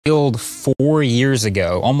Build 4 years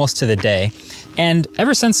ago, almost to the day. And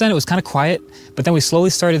ever since then, it was kind of quiet, but then we slowly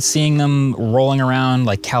started seeing them rolling around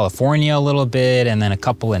like California a little bit, and then a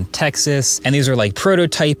couple in Texas. And these are like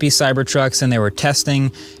prototypey Cybertrucks, and they were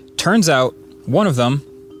testing. Turns out one of them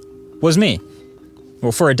was me.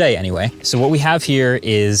 Well, for a day anyway. So what we have here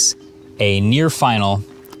is a near final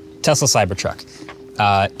Tesla Cybertruck.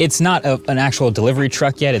 It's not an actual delivery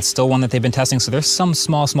truck yet. It's still one that they've been testing. So there's some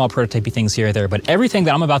small prototypey things here or there, but everything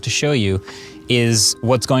that I'm about to show you is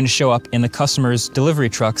what's going to show up in the customer's delivery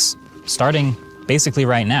trucks starting basically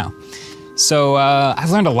right now. So I've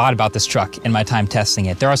learned a lot about this truck in my time testing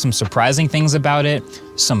it. There are some surprising things about it,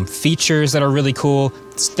 some features that are really cool,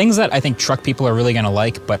 things that I think truck people are really gonna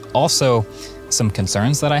like, but also some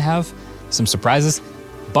concerns that I have, some surprises.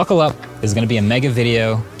 Buckle up, this is gonna be a mega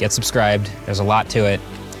video, get subscribed, there's a lot to it.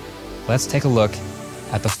 Let's take a look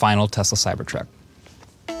at the final Tesla Cybertruck.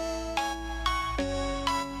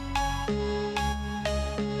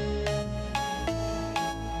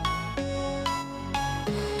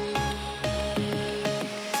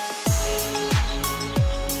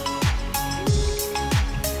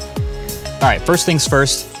 All right, first things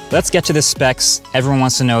first, let's get to the specs. Everyone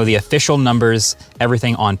wants to know the official numbers,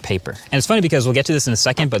 everything on paper. And it's funny because we'll get to this in a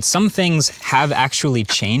second, but some things have actually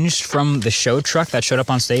changed from the show truck that showed up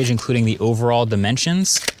on stage, including the overall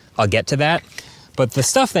dimensions. I'll get to that. But the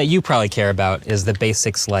stuff that you probably care about is the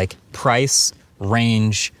basics like price,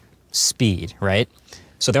 range, speed, right?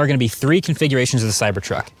 So there are gonna be 3 configurations of the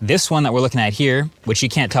Cybertruck. This one that we're looking at here, which you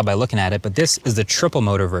can't tell by looking at it, but this is the triple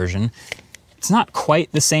motor version. It's not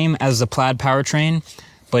quite the same as the Plaid powertrain,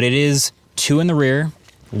 but it is 2 in the rear,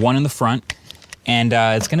 1 in the front, and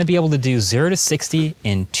it's gonna be able to do 0 to 60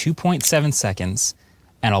 in 2.7 seconds,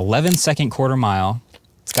 an 11-second quarter mile.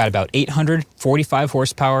 It's got about 845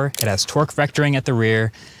 horsepower. It has torque vectoring at the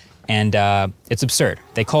rear, and it's absurd.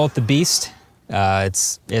 They call it the Beast.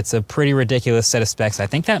 It's a pretty ridiculous set of specs. I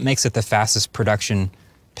think that makes it the fastest production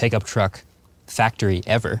pickup truck factory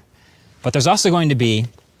ever. But there's also going to be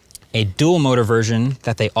a dual motor version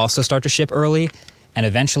that they also start to ship early, and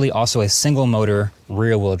eventually also a single motor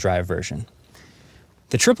rear wheel drive version.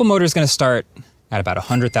 The triple motor is gonna start at about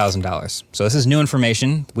 $100,000. So this is new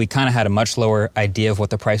information. We kind of had a much lower idea of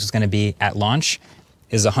what the price was gonna be at launch.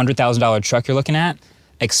 Is a $100,000 truck you're looking at.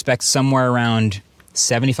 Expect somewhere around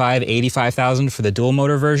 75, 85,000 for the dual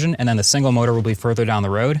motor version, and then the single motor will be further down the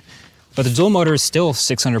road. But the dual motor is still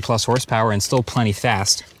 600 plus horsepower and still plenty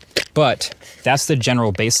fast. But that's the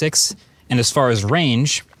general basics. And as far as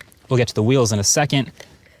range, we'll get to the wheels in a second,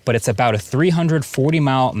 but it's about a 340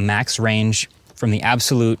 mile max range from the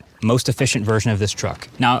absolute most efficient version of this truck.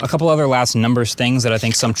 Now, a couple other last numbers things that I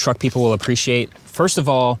think some truck people will appreciate. First of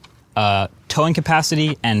all, towing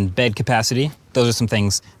capacity and bed capacity. Those are some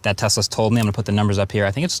things that Tesla's told me. I'm gonna put the numbers up here.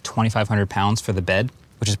 I think it's 2,500 pounds for the bed,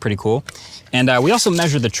 which is pretty cool. And we also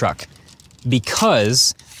measured the truck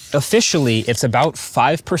because officially, it's about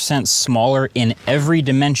 5% smaller in every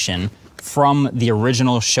dimension from the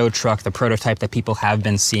original show truck, the prototype that people have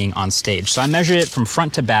been seeing on stage. So I measured it from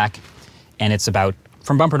front to back, and it's about,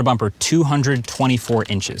 from bumper to bumper, 224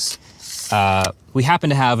 inches. We happen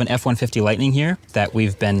to have an F-150 Lightning here that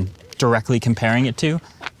we've been directly comparing it to.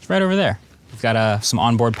 It's right over there. We've got some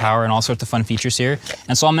onboard power and all sorts of fun features here.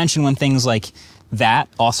 And so I'll mention when things like that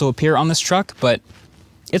also appear on this truck, but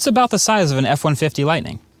it's about the size of an F-150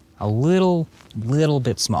 Lightning. A little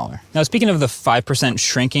bit smaller. Now, speaking of the 5%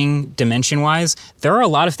 shrinking dimension-wise, there are a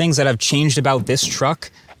lot of things that have changed about this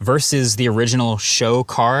truck versus the original show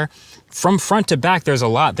car. From front to back, there's a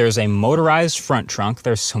lot. There's a motorized front trunk.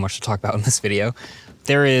 There's so much to talk about in this video.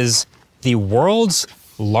 There is the world's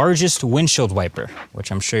largest windshield wiper,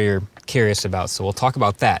 which I'm sure you're curious about, so we'll talk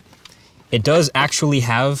about that. It does actually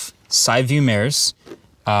have side view mirrors.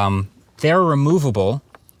 They're removable,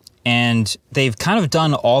 and they've kind of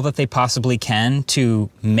done all that they possibly can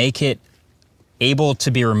to make it able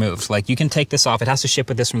to be removed. Like, you can take this off. It has to ship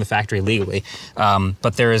with this from the factory legally.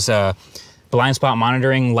 But there is blind spot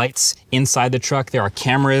monitoring lights inside the truck. There are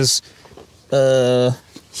cameras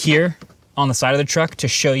here on the side of the truck to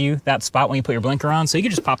show you that spot when you put your blinker on. So you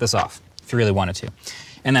could just pop this off if you really wanted to.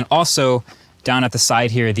 And then also down at the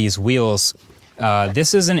side here, these wheels,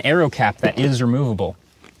 this is an aero cap that is removable.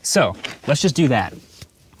 So let's just do that.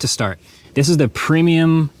 To start, this is the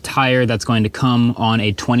premium tire that's going to come on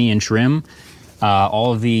a 20-inch rim.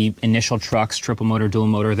 All of the initial trucks, triple motor, dual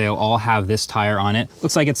motor, they'll all have this tire on it.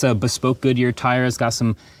 Looks like it's a bespoke Goodyear tire. It's got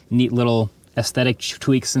some neat little aesthetic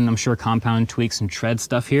tweaks and I'm sure compound tweaks and tread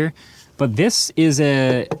stuff here. But this is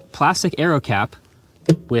a plastic aero cap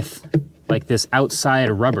with like this outside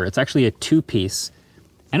rubber. It's actually a 2-piece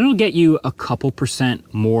and it'll get you a couple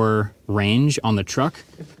 % more range on the truck.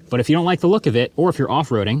 But if you don't like the look of it, or if you're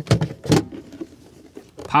off-roading,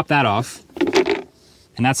 pop that off,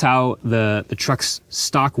 and that's how the truck's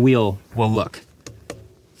stock wheel will look.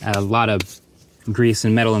 A lot of grease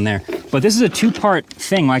and metal in there. But this is a two-part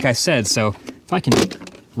thing, like I said, so if I can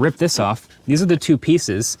rip this off, these are the two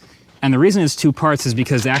pieces. And the reason it's two parts is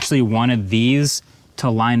because they actually wanted these to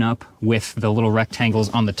line up with the little rectangles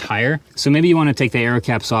on the tire. So maybe you want to take the aero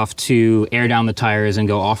caps off to air down the tires and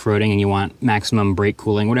go off-roading, and you want maximum brake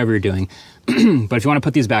cooling, whatever you're doing. But if you want to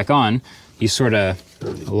put these back on, you sort of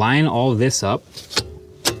line all this up,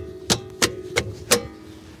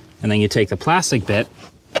 and then you take the plastic bit,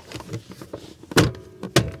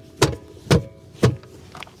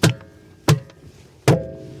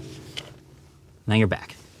 now you're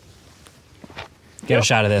back. Get a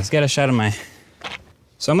shot of this, get a shot of my...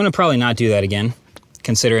 So I'm gonna probably not do that again,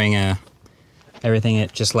 considering everything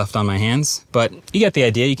it just left on my hands, but you get the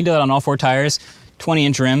idea. You can do that on all 4 tires,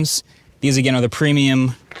 20-inch rims. These again are the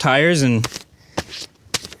premium tires, and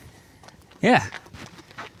yeah.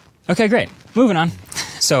 Okay, great, moving on.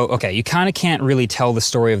 So, okay, you kind of can't really tell the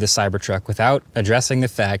story of the Cybertruck without addressing the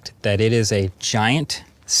fact that it is a giant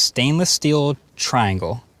stainless steel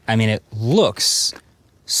triangle. I mean, it looks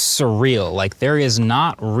surreal. Like, there is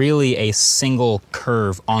not really a single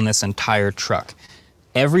curve on this entire truck.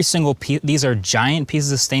 Every single piece, these are giant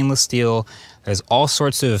pieces of stainless steel. There's all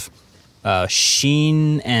sorts of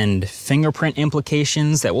sheen and fingerprint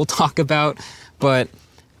implications that we'll talk about, but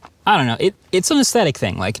I don't know, it's an aesthetic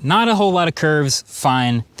thing. Like, not a whole lot of curves,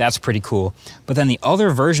 fine, that's pretty cool. But then the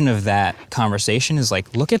other version of that conversation is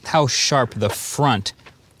like, look at how sharp the front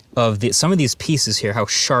of some of these pieces here, how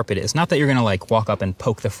sharp it is. Not that you're gonna like walk up and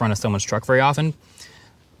poke the front of someone's truck very often,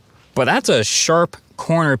 but that's a sharp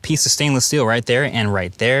corner piece of stainless steel right there and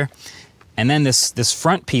right there. And then this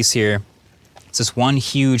front piece here, it's this one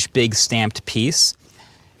huge big stamped piece.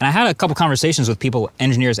 And I had a couple conversations with people,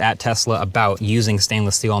 engineers at Tesla, about using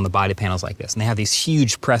stainless steel on the body panels like this. And they have these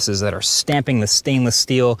huge presses that are stamping the stainless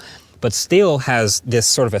steel, but steel has this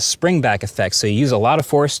sort of a spring back effect. So you use a lot of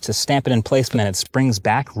force to stamp it in place, but then it springs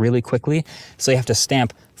back really quickly. So you have to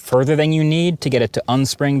stamp further than you need to get it to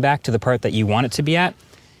unspring back to the part that you want it to be at.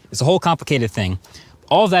 It's a whole complicated thing.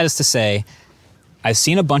 All of that is to say, I've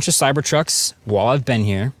seen a bunch of Cybertrucks while I've been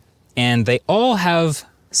here, and they all have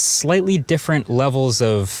slightly different levels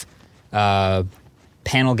of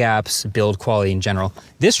panel gaps, build quality in general.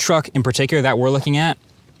 This truck in particular that we're looking at,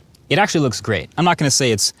 it actually looks great. I'm not gonna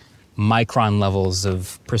say it's micron levels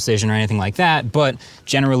of precision or anything like that, but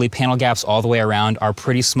generally panel gaps all the way around are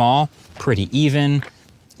pretty small, pretty even,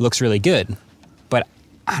 looks really good. But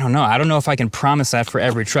I don't know if I can promise that for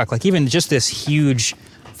every truck. Like, even just this huge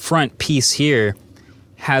front piece here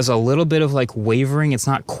has a little bit of like wavering. It's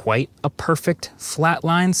not quite a perfect flat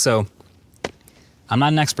line, so I'm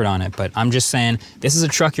not an expert on it, but I'm just saying this is a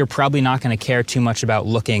truck you're probably not gonna care too much about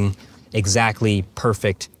looking exactly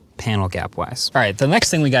perfect panel gap wise. All right, the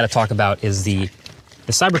next thing we gotta talk about is the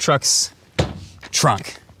Cybertruck's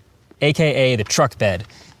trunk, AKA the truck bed.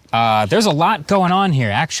 There's a lot going on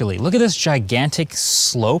here, actually. Look at this gigantic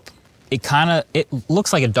slope. It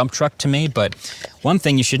looks like a dump truck to me, but one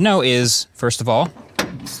thing you should know is, first of all,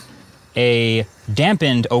 a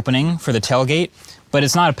dampened opening for the tailgate, but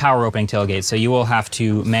it's not a power opening tailgate, so you will have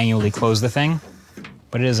to manually close the thing,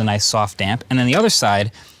 but it is a nice soft damp. And then the other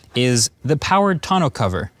side is the powered tonneau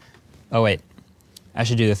cover. Oh wait, I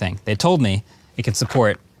should do the thing. They told me it can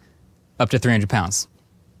support up to 300 pounds.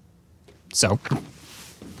 So,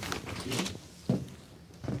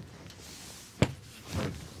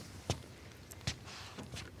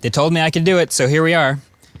 they told me I could do it, so here we are.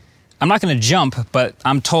 I'm not gonna jump, but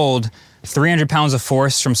I'm told 300 pounds of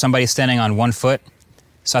force from somebody standing on 1 foot.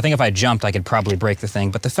 So I think if I jumped, I could probably break the thing.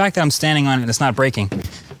 But the fact that I'm standing on it and it's not breaking,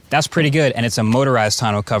 that's pretty good. And it's a motorized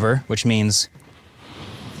tonneau cover, which means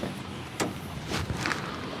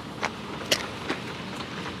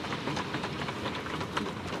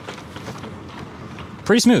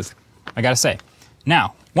pretty smooth, I gotta say.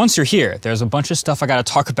 Now, once you're here, there's a bunch of stuff I gotta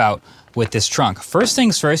talk about with this trunk. First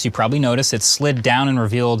things first, you probably noticed it slid down and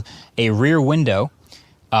revealed a rear window,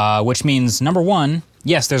 which means, number one,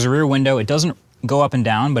 yes, there's a rear window. It doesn't go up and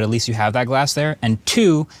down, but at least you have that glass there. And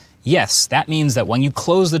two, yes, that means that when you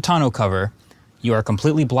close the tonneau cover, you are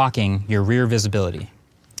completely blocking your rear visibility.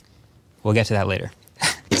 We'll get to that later.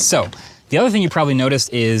 So, the other thing you probably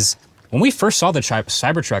noticed is when we first saw the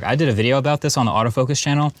Cybertruck, I did a video about this on the autofocus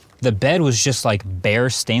channel. The bed was just like bare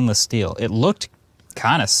stainless steel. It looked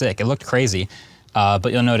kind of sick. It looked crazy.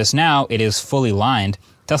 But you'll notice now it is fully lined.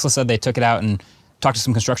 Tesla said they took it out and talked to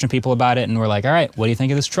some construction people about it, and we're like, all right, what do you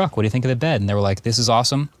think of this truck? What do you think of the bed? And they were like, this is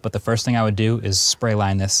awesome, but the first thing I would do is spray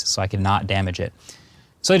line this so I could not damage it.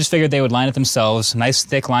 So I just figured they would line it themselves. Nice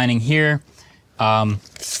thick lining here.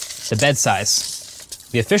 The bed size.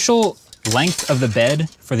 The official length of the bed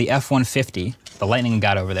for the F-150, the Lightning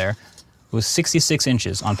got over there, was 66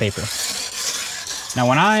 inches on paper. Now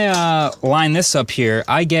when I line this up here,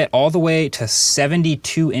 I get all the way to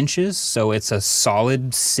 72 inches, so it's a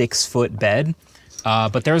solid 6-foot bed.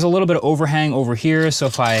 But there's a little bit of overhang over here, so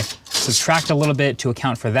if I subtract a little bit to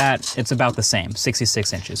account for that, it's about the same,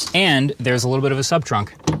 66 inches. And there's a little bit of a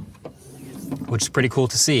sub-trunk, which is pretty cool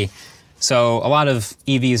to see. So a lot of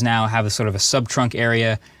EVs now have a sort of a sub-trunk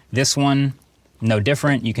area. This one, no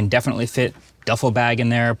different. You can definitely fit duffel bag in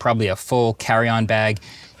there, probably a full carry-on bag.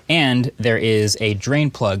 And there is a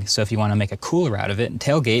drain plug, so if you want to make a cooler out of it,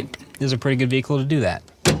 tailgate is a pretty good vehicle to do that.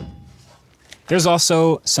 There's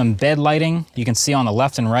also some bed lighting. You can see on the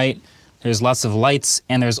left and right, there's lots of lights,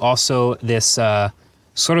 and there's also this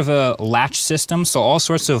sort of a latch system, so all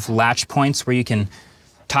sorts of latch points where you can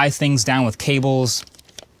tie things down with cables.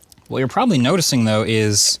 What you're probably noticing though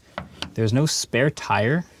is there's no spare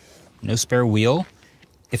tire, no spare wheel.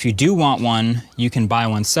 If you do want one, you can buy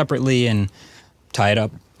one separately and tie it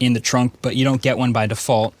up in the trunk, but you don't get one by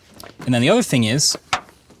default. And then the other thing is,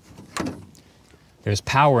 there's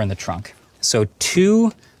power in the trunk. So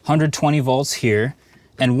 220 volts here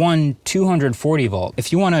and one 240 volt.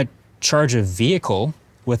 If you want to charge a vehicle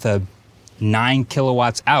with a 9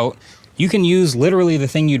 kilowatts out, you can use literally the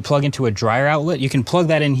thing you'd plug into a dryer outlet. You can plug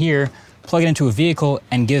that in here, plug it into a vehicle,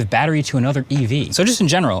 and give battery to another EV. So just in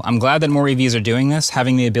general, I'm glad that more EVs are doing this,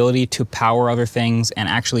 having the ability to power other things and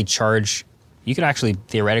actually charge. You could actually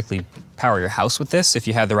theoretically power your house with this if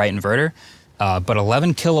you had the right inverter, but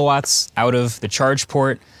 11 kilowatts out of the charge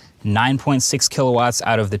port, 9.6 kilowatts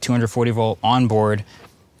out of the 240 volt onboard,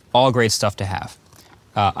 all great stuff to have.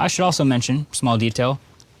 I should also mention, small detail,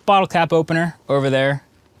 bottle cap opener over there,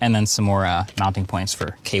 and then some more mounting points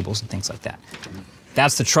for cables and things like that.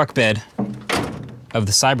 That's the truck bed of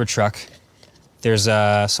the Cybertruck. There's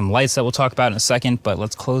some lights that we'll talk about in a second, but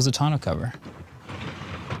let's close the tonneau cover.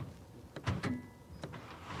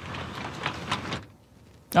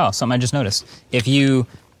 Oh, something I just noticed. If you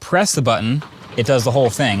press the button, it does the whole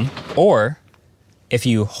thing, or if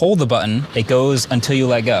you hold the button, it goes until you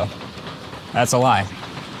let go. That's a lie.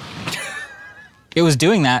 It was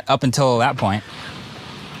doing that up until that point.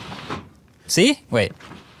 See? Wait.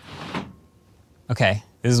 Okay,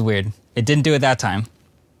 this is weird. It didn't do it that time,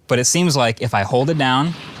 but it seems like if I hold it down,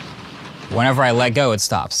 whenever I let go, it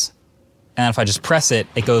stops. And if I just press it,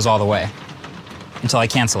 it goes all the way until I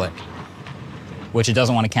cancel it, which it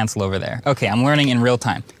doesn't want to cancel over there. Okay, I'm learning in real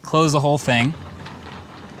time. Close the whole thing.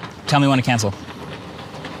 Tell me when to cancel.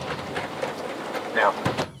 Now.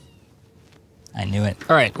 I knew it.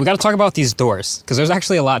 All right, we got to talk about these doors because there's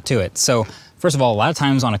actually a lot to it. So first of all, a lot of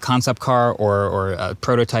times on a concept car or a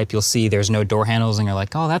prototype, you'll see there's no door handles and you're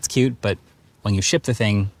like, oh, that's cute. But when you ship the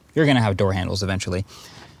thing, you're gonna have door handles eventually.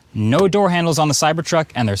 No door handles on the Cybertruck,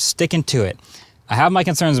 and they're sticking to it. I have my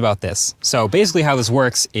concerns about this. So basically how this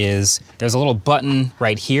works is there's a little button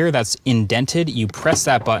right here that's indented. You press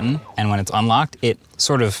that button, and when it's unlocked, it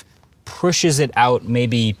sort of pushes it out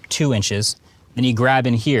maybe 2 inches. Then you grab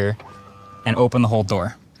in here and open the whole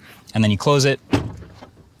door. And then you close it.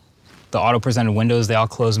 The auto-presented windows, they all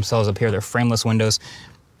close themselves up here. They're frameless windows.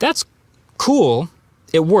 That's cool.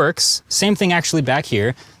 It works. Same thing actually back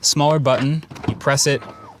here. Smaller button, you press it,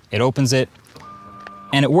 it opens it,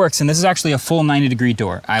 and it works. And this is actually a full 90-degree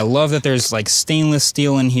door. I love that there's like stainless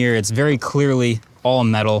steel in here. It's very clearly all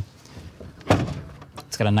metal.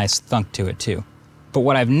 It's got a nice thunk to it too. But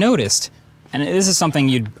what I've noticed, and this is something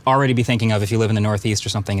you'd already be thinking of if you live in the Northeast or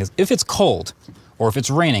something, is if it's cold, or if it's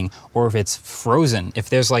raining, or if it's frozen, if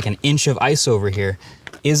there's like an inch of ice over here,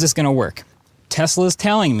 is this gonna work? Tesla's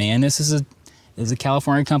telling me, and this is a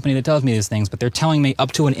California company that tells me these things, but they're telling me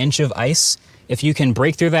up to an inch of ice, if you can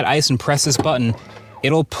break through that ice and press this button,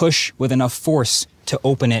 it'll push with enough force to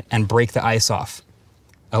open it and break the ice off.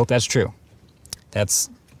 I hope that's true. That's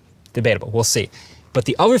debatable, we'll see. But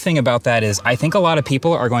the other thing about that is I think a lot of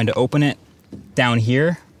people are going to open it down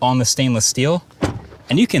here on the stainless steel,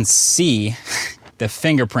 and you can see the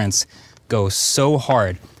fingerprints go so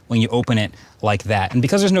hard when you open it like that. And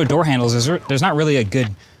because there's no door handles, there's not really a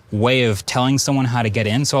good way of telling someone how to get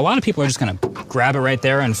in. So a lot of people are just gonna grab it right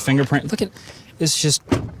there and fingerprint. Look at, it's just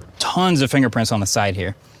tons of fingerprints on the side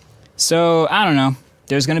here. So I don't know,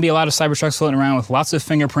 there's gonna be a lot of Cybertrucks floating around with lots of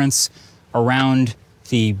fingerprints around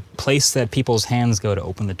the place that people's hands go to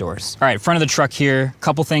open the doors. All right, front of the truck here,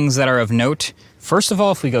 couple things that are of note. First of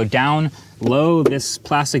all, if we go down low. This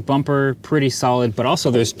plastic bumper, pretty solid, but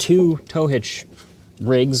also there's 2 tow hitch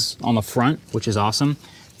rigs on the front, which is awesome.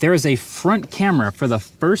 There is a front camera for the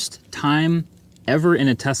first time ever in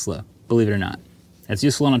a Tesla, believe it or not. That's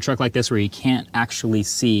useful on a truck like this where you can't actually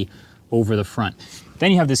see over the front.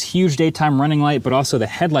 Then you have this huge daytime running light, but also the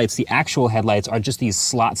headlights, the actual headlights are just these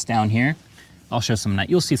slots down here. I'll show some night,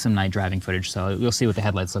 you'll see some night driving footage, so you'll see what the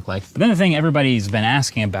headlights look like. But then the thing everybody's been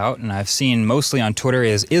asking about, and I've seen mostly on Twitter,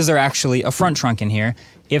 is there actually a front trunk in here?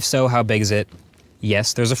 If so, how big is it?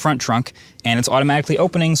 Yes, there's a front trunk, and it's automatically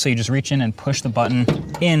opening, so you just reach in and push the button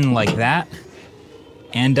in like that.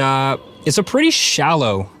 And it's a pretty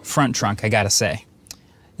shallow front trunk, I gotta say.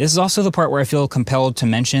 This is also the part where I feel compelled to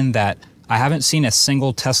mention that I haven't seen a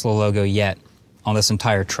single Tesla logo yet on this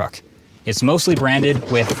entire truck. It's mostly branded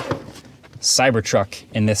with Cybertruck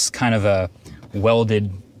in this kind of a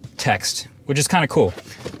welded text, which is kind of cool.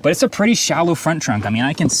 But it's a pretty shallow front trunk. I mean,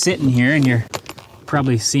 I can sit in here, and you're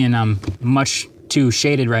probably seeing I'm much too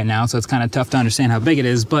shaded right now, so it's kind of tough to understand how big it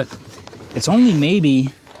is, but it's only maybe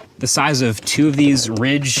the size of 2 of these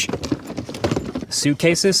Ridge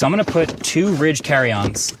suitcases. So I'm gonna put 2 Ridge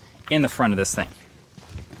carry-ons in the front of this thing.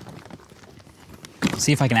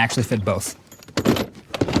 See if I can actually fit both.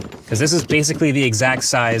 Because this is basically the exact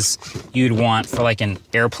size you'd want for like an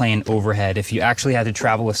airplane overhead if you actually had to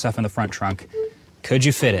travel with stuff in the front trunk. Could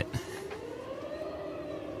you fit it?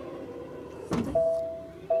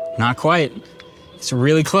 Not quite. It's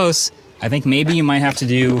really close. I think maybe you might have to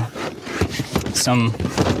do some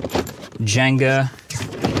Jenga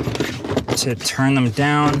to turn them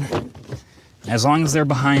down. As long as they're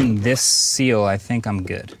behind this seal, I think I'm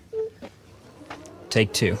good.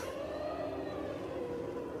 Take 2.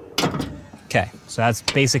 Okay, so that's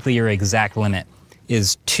basically your exact limit,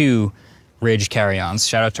 is 2 Ridge carry-ons.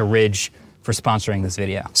 Shout out to Ridge for sponsoring this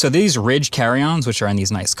video. So these Ridge carry-ons, which are in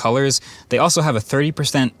these nice colors, they also have a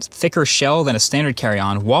 30% thicker shell than a standard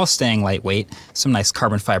carry-on while staying lightweight, some nice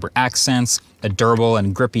carbon fiber accents, a durable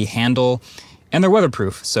and grippy handle, and they're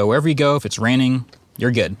weatherproof. So wherever you go, if it's raining,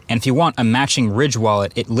 you're good. And if you want a matching Ridge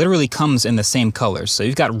wallet, it literally comes in the same colors. So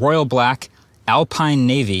you've got royal black, alpine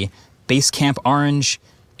navy, base camp orange,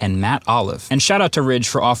 and matte olive. And shout out to Ridge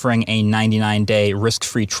for offering a 99-day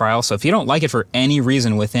risk-free trial. So if you don't like it for any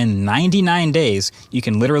reason within 99 days, you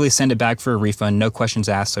can literally send it back for a refund, no questions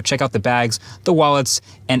asked. So check out the bags, the wallets,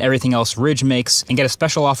 and everything else Ridge makes, and get a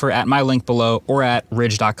special offer at my link below or at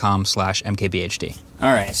ridge.com/mkbhd.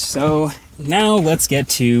 All right, so now let's get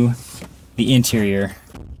to the interior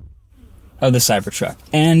of the Cybertruck.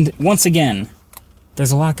 And once again,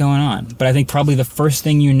 there's a lot going on, but I think probably the first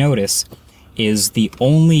thing you notice is the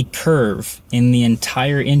only curve in the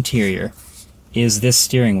entire interior is this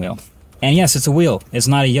steering wheel. And yes, it's a wheel, it's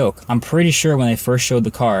not a yoke. I'm pretty sure when they first showed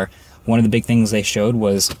the car, one of the big things they showed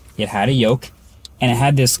was it had a yoke, and it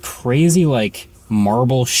had this crazy like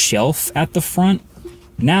marble shelf at the front.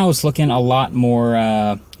 Now it's looking a lot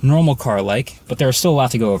more normal car-like, but there's still a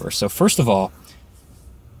lot to go over. So first of all,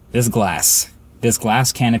 this glass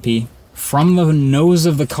canopy from the nose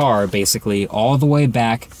of the car, basically all the way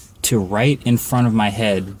back to right in front of my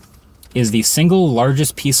head, is the single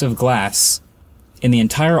largest piece of glass in the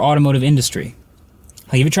entire automotive industry.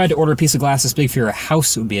 Like if you tried to order a piece of glass this big for your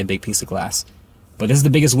house, it would be a big piece of glass. But this is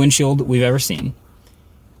the biggest windshield we've ever seen.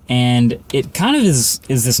 And it kind of is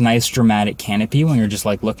this nice dramatic canopy when you're just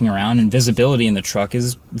like looking around, and visibility in the truck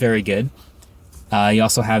is very good. You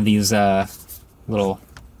also have these little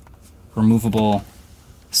removable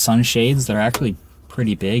sunshades that are actually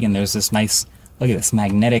pretty big, and there's this nice, look at this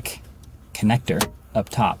magnetic connector up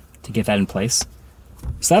top to get that in place.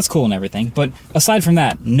 So that's cool and everything, but aside from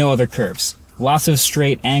that, no other curves. Lots of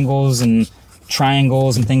straight angles and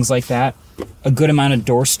triangles and things like that. A good amount of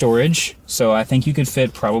door storage, so I think you could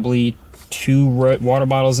fit probably 2 water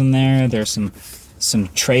bottles in there. There's some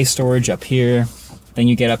tray storage up here. Then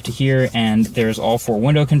you get up to here, and there's all 4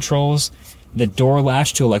 window controls. The door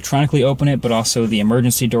latch to electronically open it, but also the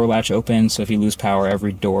emergency door latch open, so if you lose power,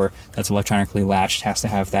 every door that's electronically latched has to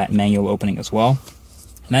have that manual opening as well.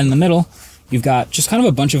 And then in the middle, you've got just kind of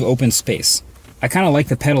a bunch of open space. I kind of like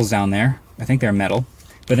the pedals down there. I think they're metal.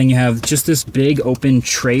 But then you have just this big open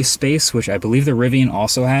tray space, which I believe the Rivian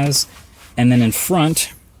also has. And then in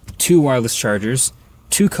front, 2 wireless chargers,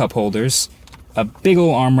 2 cup holders, a big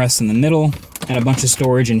old armrest in the middle, and a bunch of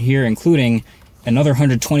storage in here, including another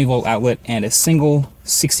 120 volt outlet and a single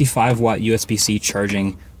 65 watt USB-C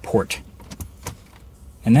charging port.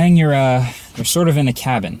 And then you're sort of in the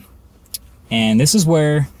cabin. And this is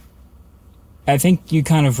where I think you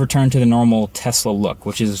kind of return to the normal Tesla look,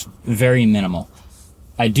 which is very minimal.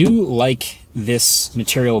 I do like this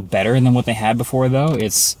material better than what they had before though.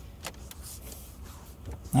 It's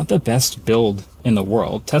not the best build in the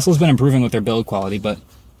world. Tesla's been improving with their build quality, but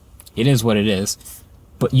it is what it is.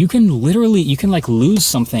 But you can literally, like lose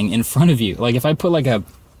something in front of you. Like if I put like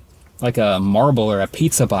a marble or a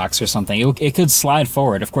pizza box or something, it could slide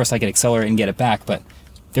forward. Of course I could accelerate and get it back, but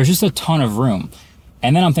there's just a ton of room.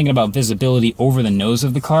 And then I'm thinking about visibility over the nose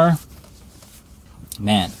of the car.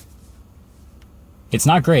 Man, it's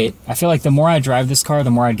not great. I feel like the more I drive this car, the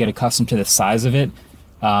more I'd get accustomed to the size of it.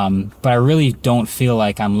 But I really don't feel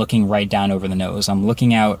like I'm looking right down over the nose. I'm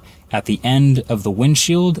looking out at the end of the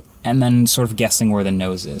windshield and then sort of guessing where the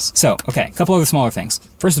nose is. So, okay, a couple other smaller things.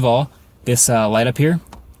 First of all, this light up here,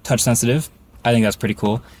 touch sensitive. I think that's pretty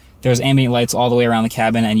cool. There's ambient lights all the way around the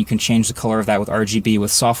cabin, and you can change the color of that with RGB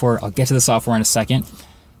with software. I'll get to the software in a second.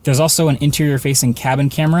 There's also an interior-facing cabin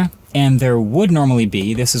camera, and there would normally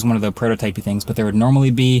be, this is one of the prototypey things, but there would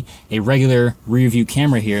normally be a regular rear view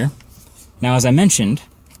camera here. Now, as I mentioned,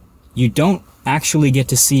 you don't actually get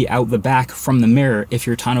to see out the back from the mirror if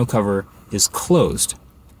your tonneau cover is closed.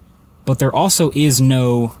 But there also is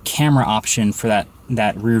no camera option for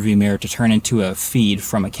that rear view mirror to turn into a feed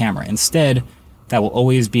from a camera. Instead, that will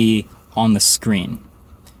always be on the screen.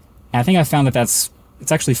 And I think I found that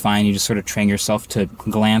it's actually fine. You just sort of train yourself to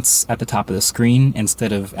glance at the top of the screen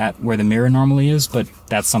instead of at where the mirror normally is, but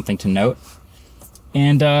that's something to note.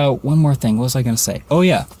 And one more thing, what was I gonna say? Oh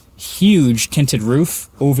yeah, huge tinted roof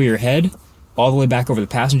over your head, all the way back over the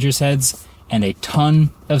passengers' heads, and a ton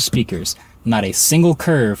of speakers. Not a single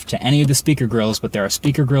curve to any of the speaker grills, but there are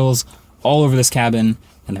speaker grills all over this cabin,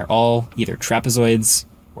 and they're all either trapezoids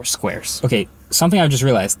or squares. Okay, something I've just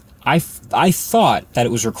realized. I thought that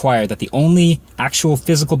it was required that the only actual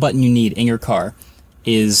physical button you need in your car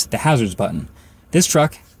is the hazards button. This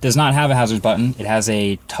truck does not have a hazards button. It has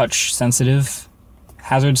a touch-sensitive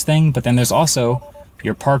hazards thing, but then there's also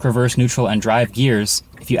your park, reverse, neutral, and drive gears,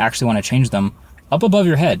 if you actually want to change them, up above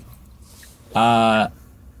your head. I've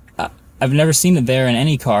never seen it there in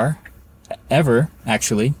any car, ever,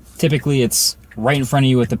 actually. Typically, it's right in front of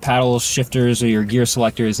you with the paddle shifters or your gear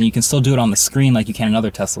selectors, and you can still do it on the screen like you can in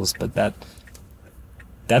other Teslas, but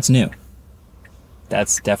that's new.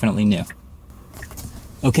 That's definitely new.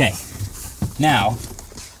 Okay, now,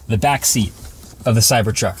 the back seat of the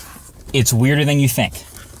Cybertruck. It's weirder than you think.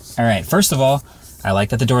 All right, first of all, I like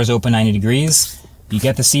that the doors open 90 degrees. You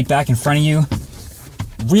get the seat back in front of you.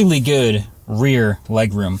 Really good rear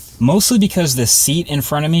legroom. Mostly because the seat in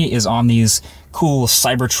front of me is on these cool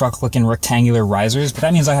Cybertruck looking rectangular risers, but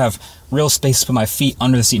that means I have real space to put my feet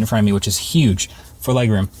under the seat in front of me, which is huge for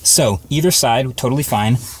legroom. So either side, totally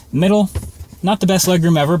fine. Middle, not the best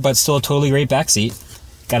legroom ever, but still a totally great back seat.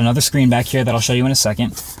 Got another screen back here that I'll show you in a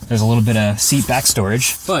second. There's a little bit of seat back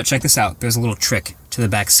storage, but check this out. There's a little trick to the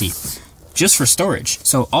back seat, just for storage.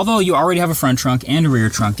 So although you already have a front trunk and a rear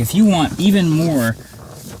trunk, if you want even more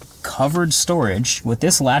covered storage with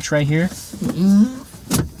this latch right here,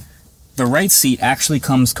 the right seat actually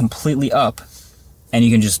comes completely up, and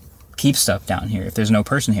you can just keep stuff down here if there's no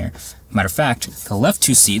person here. Matter of fact, the left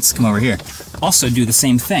two seats, come over here, also do the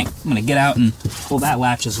same thing. I'm gonna get out and pull that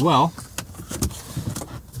latch as well.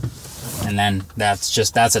 And then that's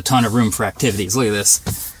a ton of room for activities. Look at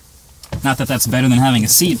this. Not that that's better than having a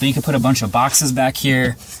seat, but you could put a bunch of boxes back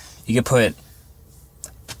here. You could put,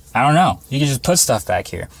 I don't know, you could just put stuff back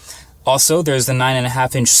here. Also, there's the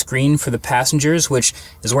 9.5-inch screen for the passengers, which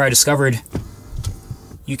is where I discovered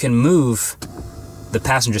you can move the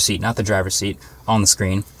passenger seat, not the driver's seat, on the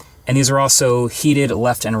screen. And these are also heated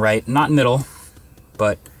left and right, not middle,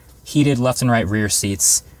 but heated left and right rear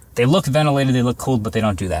seats. They look ventilated, they look cooled, but they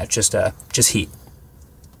don't do that, just heat.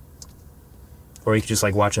 Or you could just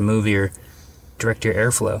like watch a movie or direct your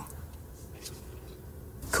airflow.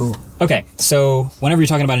 Cool. Okay, so whenever you're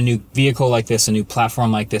talking about a new vehicle like this, a new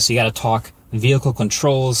platform like this, you gotta talk vehicle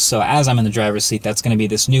controls. So as I'm in the driver's seat, that's gonna be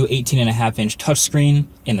this new 18.5-inch touchscreen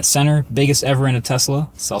in the center, biggest ever in a Tesla.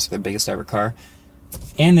 It's also the biggest ever car.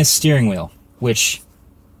 And this steering wheel, which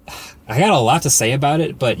I got a lot to say about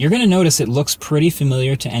it, but you're gonna notice it looks pretty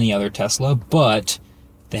familiar to any other Tesla, but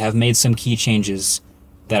they have made some key changes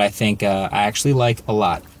that I think I actually like a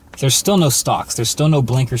lot. There's still no stocks. There's still no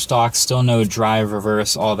blinker stocks, still no drive,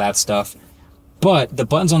 reverse, all that stuff. But the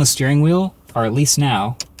buttons on the steering wheel are, at least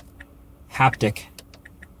now, haptic,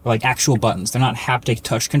 or like actual buttons. They're not haptic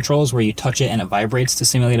touch controls where you touch it and it vibrates to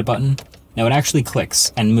simulate a button. No, it actually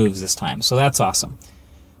clicks and moves this time, so that's awesome.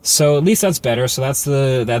 So at least that's better. So that's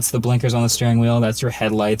the blinkers on the steering wheel, that's your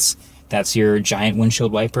headlights, that's your giant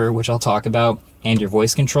windshield wiper, which I'll talk about, and your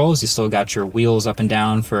voice controls. You still got your wheels up and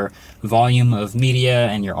down for volume of media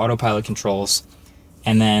and your autopilot controls.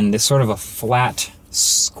 And then this sort of a flat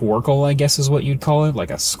squircle, I guess is what you'd call it, like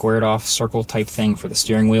a squared off circle type thing for the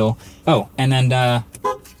steering wheel. Oh, and then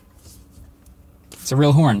it's a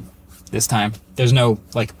real horn this time. There's no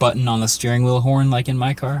like button on the steering wheel horn like in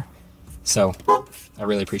my car. So I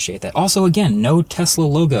really appreciate that. Also, again, no Tesla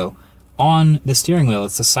logo on the steering wheel.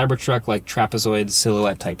 It's a Cybertruck like trapezoid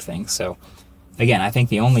silhouette type thing. So again, I think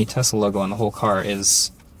the only Tesla logo on the whole car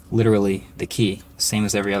is literally the key, same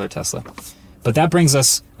as every other Tesla. But that brings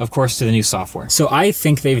us, of course, to the new software. So I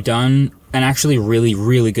think they've done an actually really,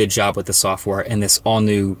 really good job with the software in this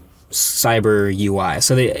all-new Cyber UI.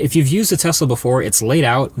 So if you've used a Tesla before, it's laid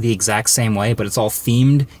out the exact same way, but it's all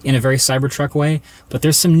themed in a very Cybertruck way. But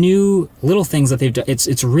there's some new little things that they've done.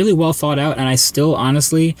 It's really well thought out, and I still,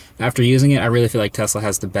 honestly, after using it, I really feel like Tesla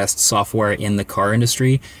has the best software in the car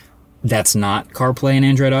industry that's not CarPlay and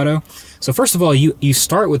Android Auto. So first of all, you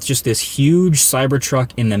start with just this huge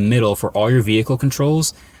Cybertruck in the middle for all your vehicle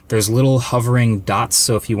controls. There's little hovering dots,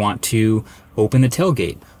 so if you want to open the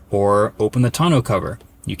tailgate or open the tonneau cover,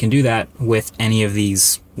 you can do that with any of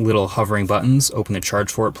these little hovering buttons. Open the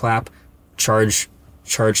charge port flap, charge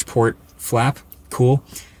port flap, cool.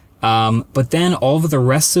 But then all of the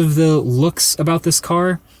rest of the looks about this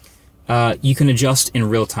car, you can adjust in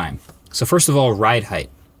real time. So first of all, ride height.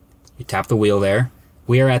 You tap the wheel there.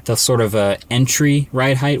 We are at the sort of entry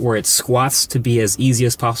ride height where it squats to be as easy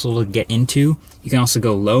as possible to get into. You can also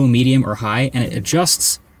go low, medium, or high, and it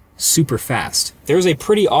adjusts super fast. There's a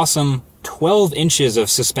pretty awesome 12 inches of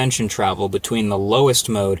suspension travel between the lowest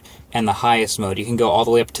mode and the highest mode. You can go all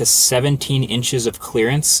the way up to 17 inches of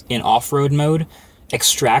clearance in off-road mode.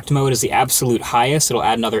 Extract mode is the absolute highest. It'll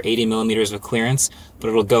add another 80 millimeters of clearance, but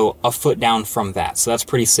it'll go a foot down from that. So that's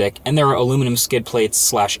pretty sick. And there are aluminum skid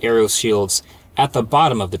plates / aero shields at the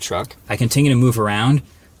bottom of the truck. I continue to move around.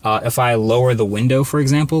 If I lower the window, for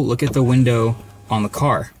example, look at the window on the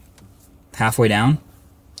car. Halfway down,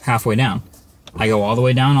 halfway down. I go all the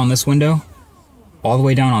way down on this window, all the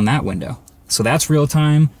way down on that window. So that's real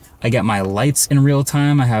time. I get my lights in real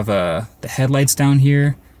time. I have the headlights down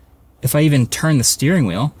here. If I even turn the steering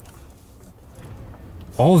wheel,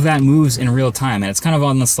 all of that moves in real time. And it's kind of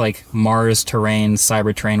on this like Mars terrain,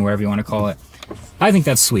 Cybertrain, whatever you want to call it. I think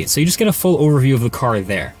that's sweet. So you just get a full overview of the car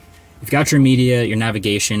there. You've got your media, your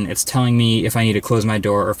navigation. It's telling me if I need to close my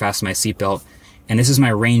door or fasten my seatbelt. And this is my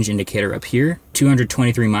range indicator up here,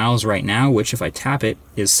 223 miles right now, which if I tap it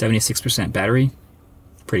is 76% battery,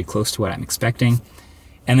 pretty close to what I'm expecting.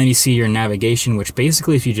 And then you see your navigation, which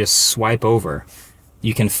basically if you just swipe over,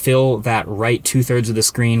 you can fill that right 2/3 of the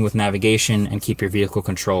screen with navigation and keep your vehicle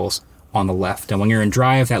controls on the left. And when you're in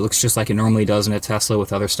drive, that looks just like it normally does in a Tesla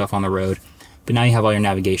with other stuff on the road. But now you have all your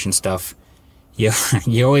navigation stuff.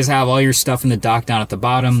 You always have all your stuff in the dock down at the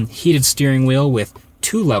bottom. Heated steering wheel with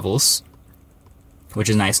 2 levels, which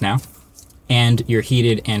is nice now. And your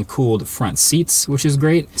heated and cooled front seats, which is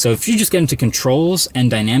great. So if you just get into controls and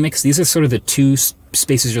dynamics, these are sort of the 2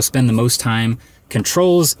 spaces you'll spend the most time.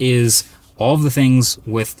 Controls is all of the things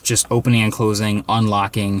with just opening and closing,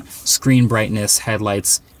 unlocking, screen brightness,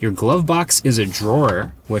 headlights. Your glove box is a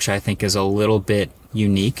drawer, which I think is a little bit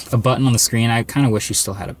unique. A button on the screen, I kind of wish you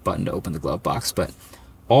still had a button to open the glove box, but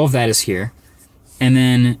all of that is here. And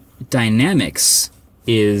then dynamics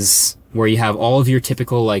is where you have all of your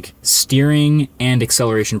typical like steering and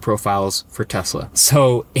acceleration profiles for Tesla.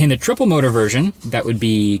 So in the triple motor version, that would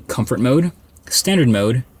be comfort mode, standard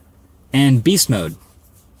mode, and beast mode.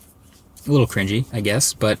 A little cringy, I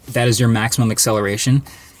guess, but that is your maximum acceleration.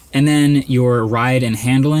 And then your ride and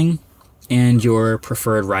handling and your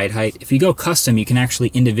preferred ride height. If you go custom, you can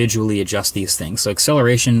actually individually adjust these things. So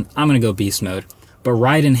acceleration, I'm gonna go beast mode. But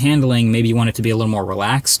ride and handling, maybe you want it to be a little more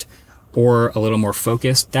relaxed or a little more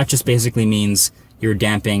focused. That just basically means your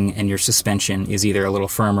damping and your suspension is either a little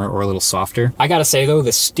firmer or a little softer. I gotta say though,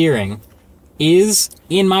 the steering is,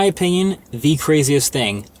 in my opinion, the craziest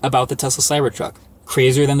thing about the Tesla Cybertruck.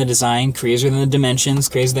 Crazier than the design, crazier than the dimensions,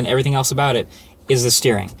 crazier than everything else about it, is the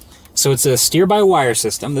steering. So it's a steer-by-wire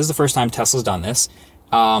system. This is the first time Tesla's done this.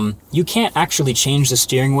 You can't actually change the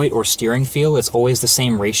steering weight or steering feel. It's always the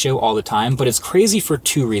same ratio all the time, but it's crazy for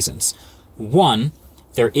 2 reasons. One,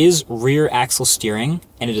 there is rear axle steering,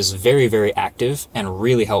 and it is very, very active and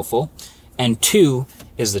really helpful. And 2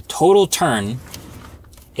 is the total turn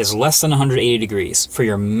is less than 180 degrees for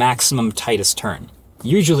your maximum tightest turn.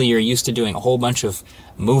 Usually you're used to doing a whole bunch of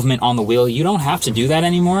movement on the wheel. You don't have to do that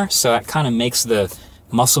anymore, so that kind of makes the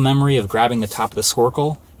muscle memory of grabbing the top of the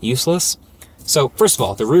snorkel useless. So first of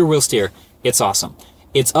all, the rear wheel steer, it's awesome.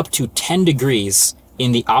 It's up to 10 degrees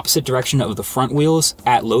in the opposite direction of the front wheels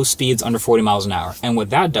at low speeds under 40 miles an hour. And what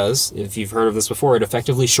that does, if you've heard of this before, it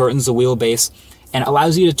effectively shortens the wheelbase and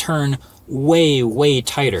allows you to turn way, way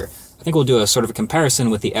tighter. I think we'll do a sort of a comparison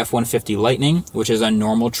with the F-150 Lightning, which is a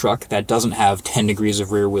normal truck that doesn't have 10 degrees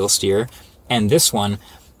of rear wheel steer. And this one,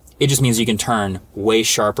 it just means you can turn way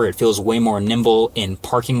sharper. It feels way more nimble in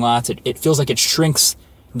parking lots. It feels like it shrinks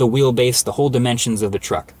the wheelbase, the whole dimensions of the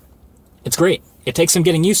truck. It's great. It takes some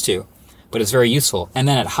getting used to, but it's very useful. And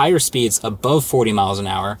then at higher speeds above 40 miles an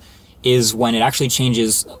hour is when it actually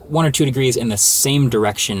changes 1 or 2 degrees in the same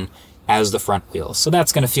direction as the front wheels. So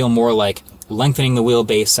that's going to feel more like lengthening the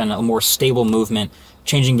wheelbase and a more stable movement,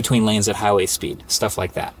 changing between lanes at highway speed, stuff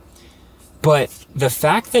like that. But the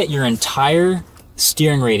fact that your entire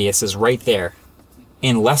steering radius is right there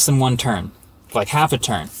in less than 1 turn, like half a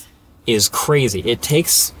turn, is crazy. It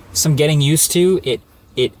takes some getting used to.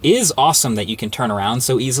 It is awesome that you can turn around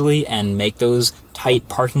so easily and make those tight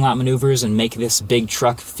parking lot maneuvers and make this big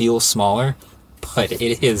truck feel smaller, but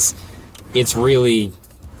it's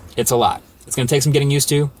a lot. It's going to take some getting used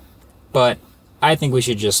to, but I think we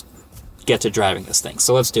should just get to driving this thing.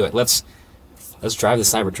 So let's do it. Let's drive the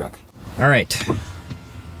Cybertruck. All right,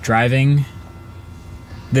 driving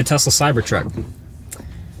the Tesla Cybertruck.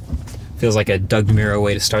 Feels like a Doug Miro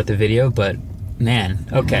way to start the video, but man,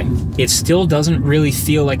 okay. It still doesn't really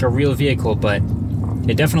feel like a real vehicle, but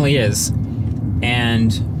it definitely is.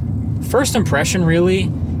 And first impression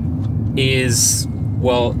really is,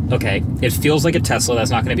 well, okay, it feels like a Tesla.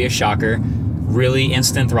 That's not going to be a shocker. Really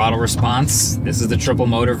instant throttle response. This is the triple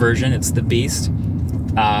motor version. It's the beast.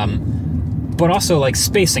 But also, like,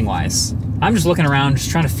 spacing wise, I'm just looking around,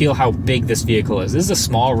 just trying to feel how big this vehicle is. This is a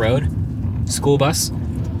small road school bus.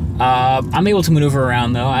 I'm able to maneuver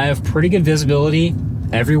around though. I have pretty good visibility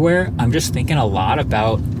everywhere. I'm just thinking a lot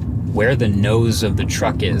about where the nose of the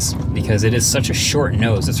truck is, because it is such a short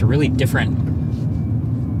nose. It's a really different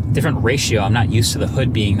ratio. I'm not used to the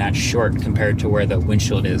hood being that short compared to where the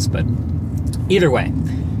windshield is, but either way,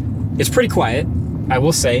 it's pretty quiet. I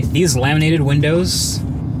will say these laminated windows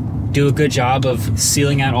do a good job of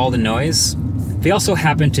sealing out all the noise. They also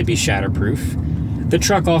happen to be shatterproof. The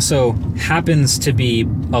truck also happens to be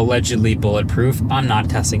allegedly bulletproof. I'm not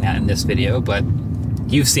testing that in this video, but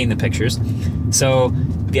you've seen the pictures. So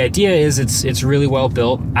the idea is it's really well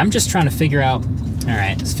built. I'm just trying to figure out, all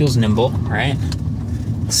right, this feels nimble, right?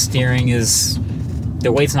 Steering is,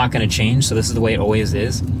 the weight's not going to change, so this is the way it always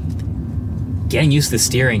is. Getting used to the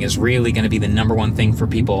steering is really going to be the #1 thing for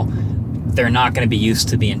people. They're not going to be used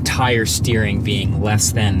to the entire steering being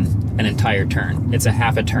less than an entire turn. It's a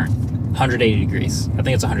half a turn. 180 degrees. I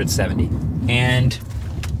think it's 170. And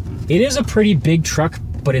it is a pretty big truck,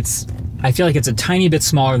 but I feel like it's a tiny bit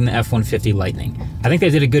smaller than the F-150 Lightning. I think they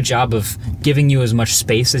did a good job of giving you as much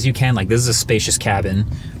space as you can. Like, this is a spacious cabin,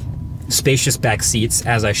 spacious back seats,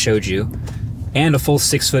 as I showed you, and a full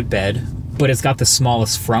 6-foot bed, but it's got the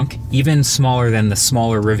smallest frunk, even smaller than the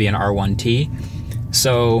smaller Rivian R1T.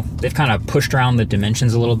 So they've kind of pushed around the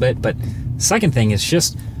dimensions a little bit. But second thing is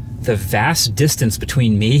just the vast distance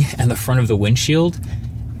between me and the front of the windshield,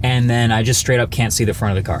 and then I just straight up can't see the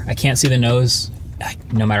front of the car. I can't see the nose,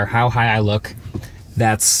 no matter how high I look.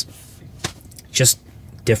 That's just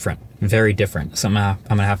different, very different. Something I'm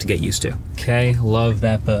gonna have to get used to. Okay, love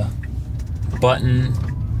that the button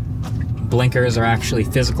blinkers are actually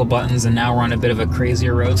physical buttons, and now we're on a bit of a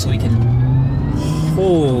crazier road, so we can,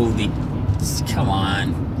 holy, come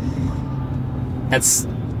on. That's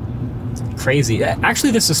crazy.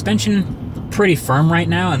 Actually, the suspension pretty firm right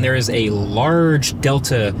now, and there is a large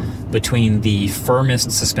delta between the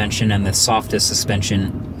firmest suspension and the softest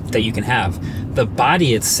suspension that you can have. The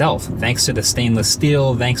body itself, thanks to the stainless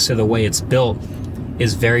steel, thanks to the way it's built,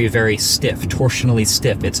 is very, very stiff, torsionally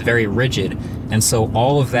stiff. It's very rigid, and so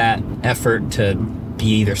all of that effort to be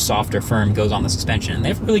either soft or firm goes on the suspension. And they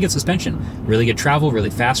have really good suspension, really good travel, really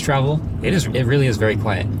fast travel. It really is very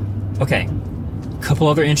quiet. Okay. Couple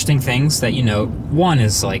other interesting things that you note. One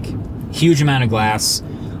is, like, huge amount of glass.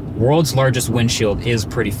 World's largest windshield is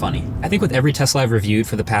pretty funny. I think with every Tesla I've reviewed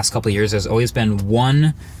for the past couple of years, there's always been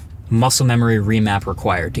one muscle memory remap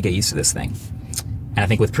required to get used to this thing. And I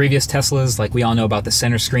think with previous Teslas, like we all know about the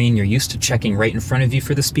center screen, you're used to checking right in front of you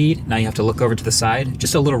for the speed. Now you have to look over to the side.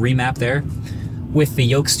 Just a little remap there. With the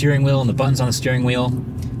yoke steering wheel and the buttons on the steering wheel,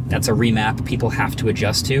 that's a remap people have to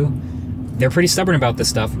adjust to. They're pretty stubborn about this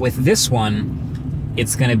stuff. With this one,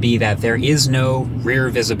 it's going to be that there is no rear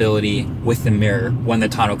visibility with the mirror when the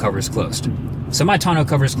tonneau cover is closed. So my tonneau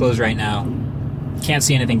cover is closed right now. Can't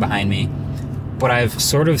see anything behind me. But I've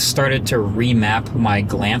sort of started to remap my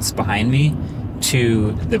glance behind me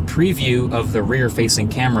to the preview of the rear-facing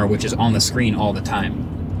camera, which is on the screen all the time.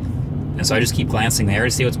 And so I just keep glancing there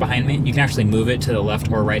to see what's behind me. You can actually move it to the left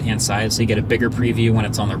or right-hand side, so you get a bigger preview when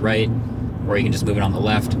it's on the right. or you can just move it on the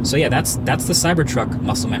left. So yeah, that's the Cybertruck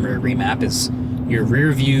muscle memory remap. Is your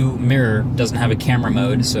rear view mirror doesn't have a camera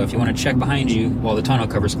mode, so if you want to check behind you while the tonneau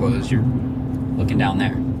cover's closed, you're looking down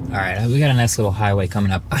there. All right, we got a nice little highway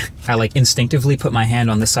coming up. I like instinctively put my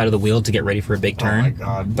hand on this side of the wheel to get ready for a big turn. Oh my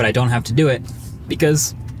God. But I don't have to do it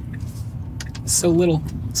because it's so little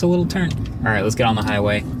turn. All right, let's get on the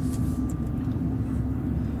highway.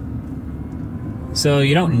 So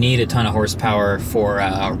you don't need a ton of horsepower for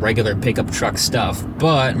regular pickup truck stuff,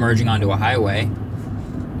 but merging onto a highway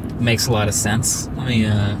makes a lot of sense. Let me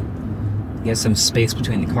get some space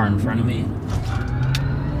between the car in front of me.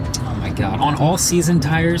 Oh my God. On all season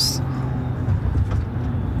tires,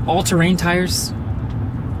 all terrain tires,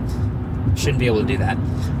 shouldn't be able to do that.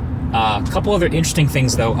 A couple other interesting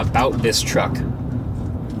things though about this truck.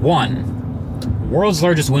 One, world's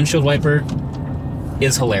largest windshield wiper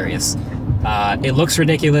is hilarious. It looks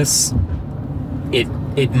ridiculous.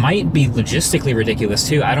 It might be logistically ridiculous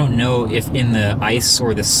too. I don't know if in the ice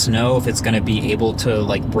or the snow, if it's going to be able to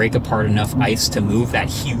like break apart enough ice to move that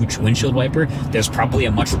huge windshield wiper. There's probably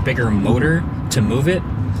a much bigger motor to move it,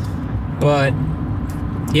 but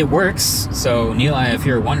it works. So Neeli, if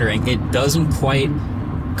you're wondering, it doesn't quite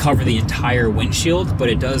cover the entire windshield, but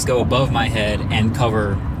it does go above my head and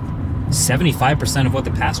cover 75% of what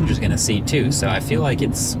the passenger's going to see too. So I feel like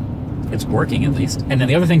it's working at least. And then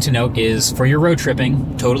the other thing to note is for your road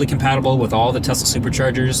tripping, totally compatible with all the Tesla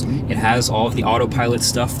superchargers. It has all of the autopilot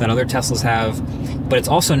stuff that other Teslas have, but it's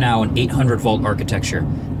also now an 800 volt architecture.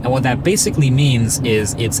 And what that basically means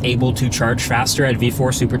is it's able to charge faster at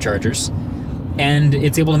V4 superchargers, and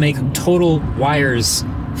it's able to make total wires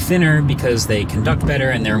thinner because they conduct better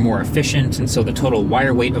and they're more efficient, and so the total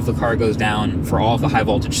wire weight of the car goes down for all of the high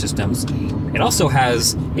voltage systems. It also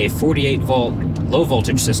has a 48 volt low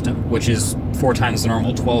voltage system, which is 4 times the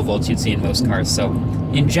normal 12 volts you'd see in most cars. So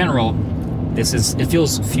in general, it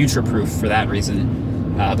feels future proof for that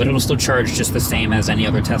reason, but it'll still charge just the same as any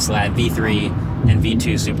other Tesla at V3 and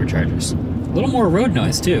V2 superchargers. A little more road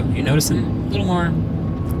noise too. You noticing a little more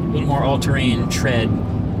all-terrain tread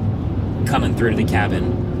coming through to the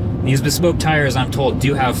cabin. These bespoke tires, I'm told,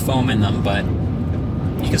 do have foam in them, but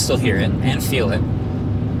you can still hear it and feel it.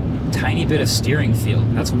 Tiny bit of steering feel.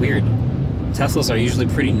 That's weird. Teslas are usually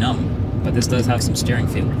pretty numb, but this does have some steering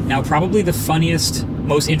feel. Now, probably the funniest,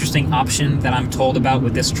 most interesting option that I'm told about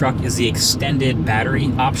with this truck is the extended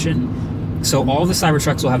battery option. So all the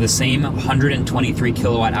Cybertrucks will have the same 123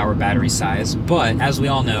 kilowatt hour battery size, but as we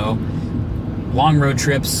all know, long road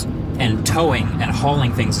trips and towing and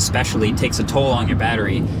hauling things especially takes a toll on your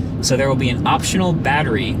battery. So there will be an optional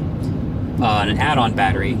battery, an add-on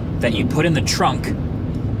battery that you put in the trunk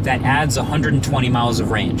that adds 120 miles of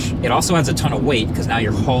range. It also adds a ton of weight because now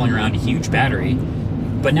you're hauling around a huge battery.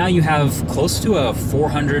 But now you have close to a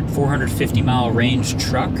 450 mile range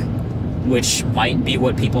truck, which might be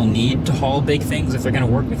what people need to haul big things if they're going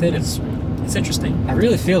to work with it. It's interesting. I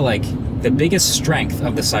really feel like the biggest strength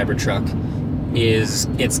of the Cybertruck is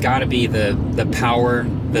it's got to be the power,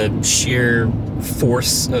 the sheer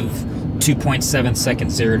force of 2.7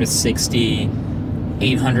 seconds 0 to 60,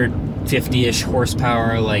 850-ish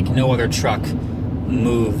horsepower. Like no other truck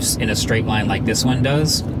moves in a straight line like this one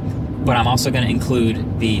does. But I'm also going to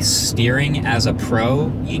include the steering as a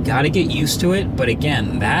pro. You got to get used to it, but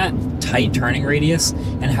again, that tight turning radius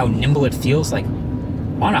and how nimble it feels, like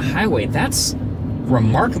on a highway, that's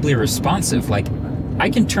remarkably responsive. Like I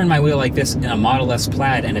can turn my wheel like this in a Model S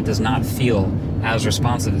Plaid and it does not feel as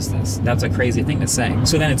responsive as this. That's a crazy thing to say.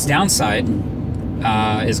 So then its downside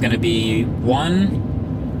is going to be,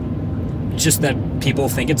 one, just that people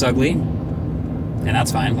think it's ugly, and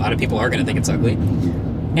that's fine. A lot of people are going to think it's ugly.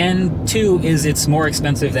 And two is it's more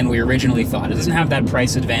expensive than we originally thought. It doesn't have that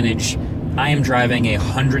price advantage. I am driving a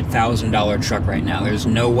 $100,000 truck right now. There's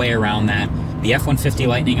no way around that. The F-150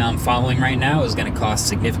 Lightning I'm following right now is going to cost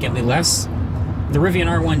significantly less. The Rivian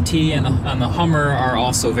R1T and the Hummer are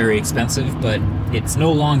also very expensive, but it's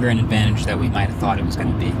no longer an advantage that we might have thought it was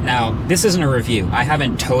going to be. Now, this isn't a review. I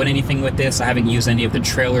haven't towed anything with this. I haven't used any of the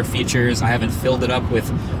trailer features. I haven't filled it up with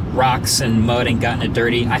rocks and mud and gotten it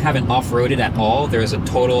dirty. I haven't off-roaded at all. There's a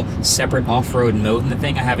total separate off-road mode in the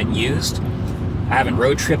thing I haven't used. I haven't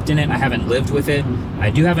road tripped in it. I haven't lived with it. I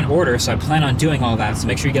do have an order, so I plan on doing all that, so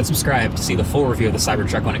make sure you get subscribed to see the full review of the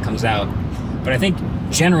Cybertruck when it comes out. But I think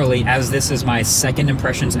generally, as this is my second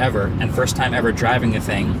impressions ever and first time ever driving the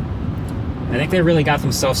thing, I think they really got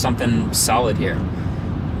themselves something solid here.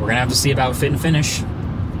 We're gonna have to see about fit and finish.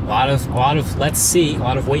 A lot of let's see, a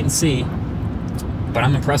lot of wait and see. But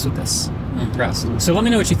I'm impressed with this. I'm impressed. So let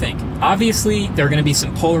me know what you think. Obviously, there are going to be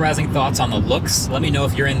some polarizing thoughts on the looks. Let me know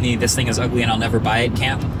if you're in the "this thing is ugly and I'll never buy it"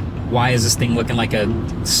 camp. why is this thing looking like a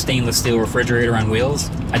stainless steel refrigerator on wheels?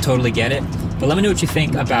 I totally get it. But let me know what you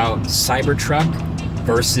think about Cybertruck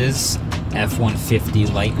versus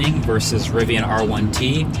F-150 Lightning versus Rivian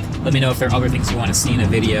R1T. Let me know if there are other things you want to see in a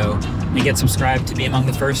video, and get subscribed to be among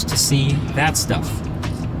the first to see that stuff.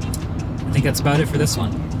 I think that's about it for this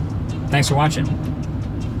one. Thanks for watching.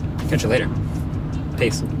 Catch you later.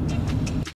 Peace.